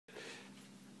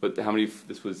But how many?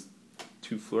 This was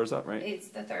 2 floors up, right? It's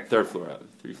the third. Third floor up.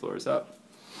 3 floors up.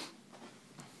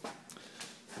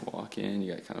 Walk in.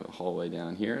 You got kind of a hallway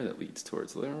down here that leads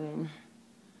towards the living room.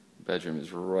 Bedroom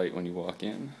is right when you walk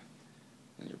in,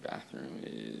 and your bathroom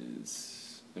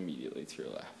is immediately to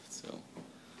your left. So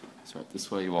start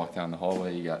this way. You walk down the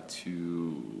hallway. You got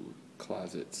 2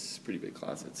 closets, pretty big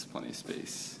closets, plenty of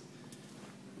space,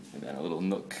 and then a little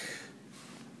nook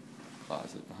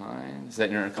closet behind. Does that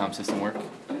intercom system work?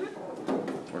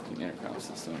 Working intercom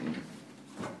system.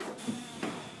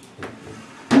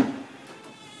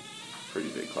 Pretty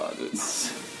big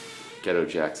closets. Ghetto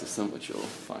jack system, which you'll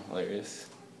find hilarious.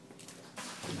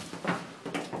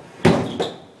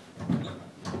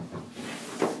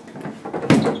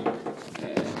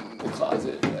 And the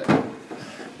closet that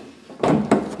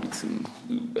needs some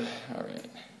lube. Alright.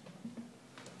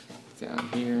 Down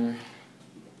here.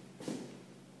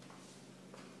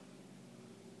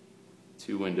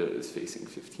 2 windows facing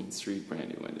 15th Street, brand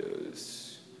new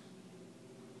windows.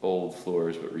 Old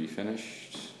floors but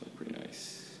refinished. Look pretty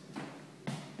nice.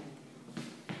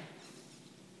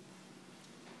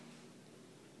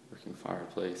 Working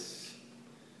fireplace.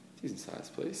 Decent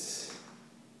sized place.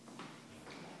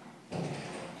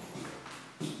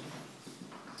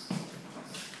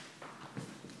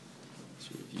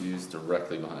 Views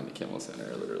directly behind the Kimmel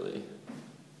Center, literally.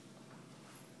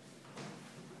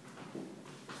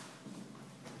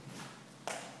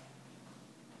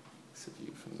 It's a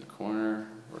view from the corner,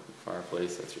 working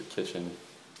fireplace, that's your kitchen.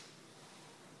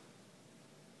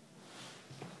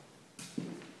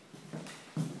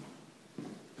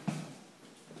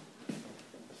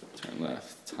 Turn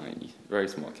left, tiny, very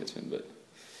small kitchen, but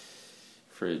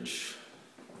fridge.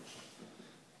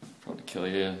 Probably kill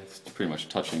you. It's pretty much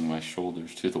touching my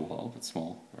shoulders to the wall, but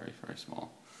small, very, very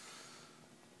small.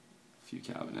 A few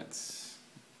cabinets,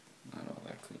 not all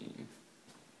that clean.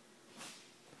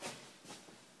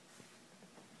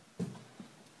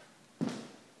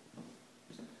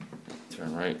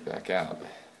 Turn right back out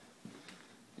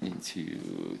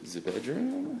into the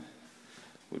bedroom.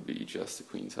 Would be just a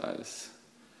queen size.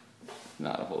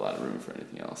 Not a whole lot of room for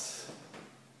anything else.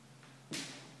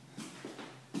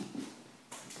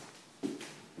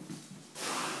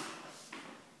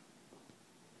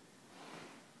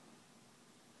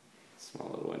 Small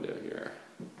little window here.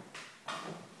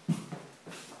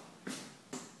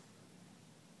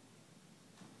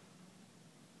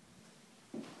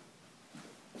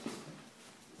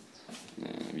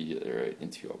 And immediately right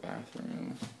into your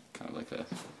bathroom, kind of like a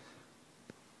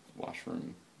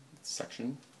washroom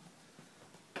section.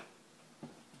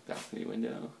 Balcony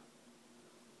window.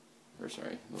 Or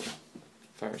sorry, little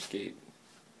fire escape.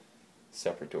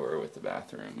 Separate door with the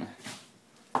bathroom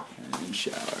and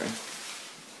shower.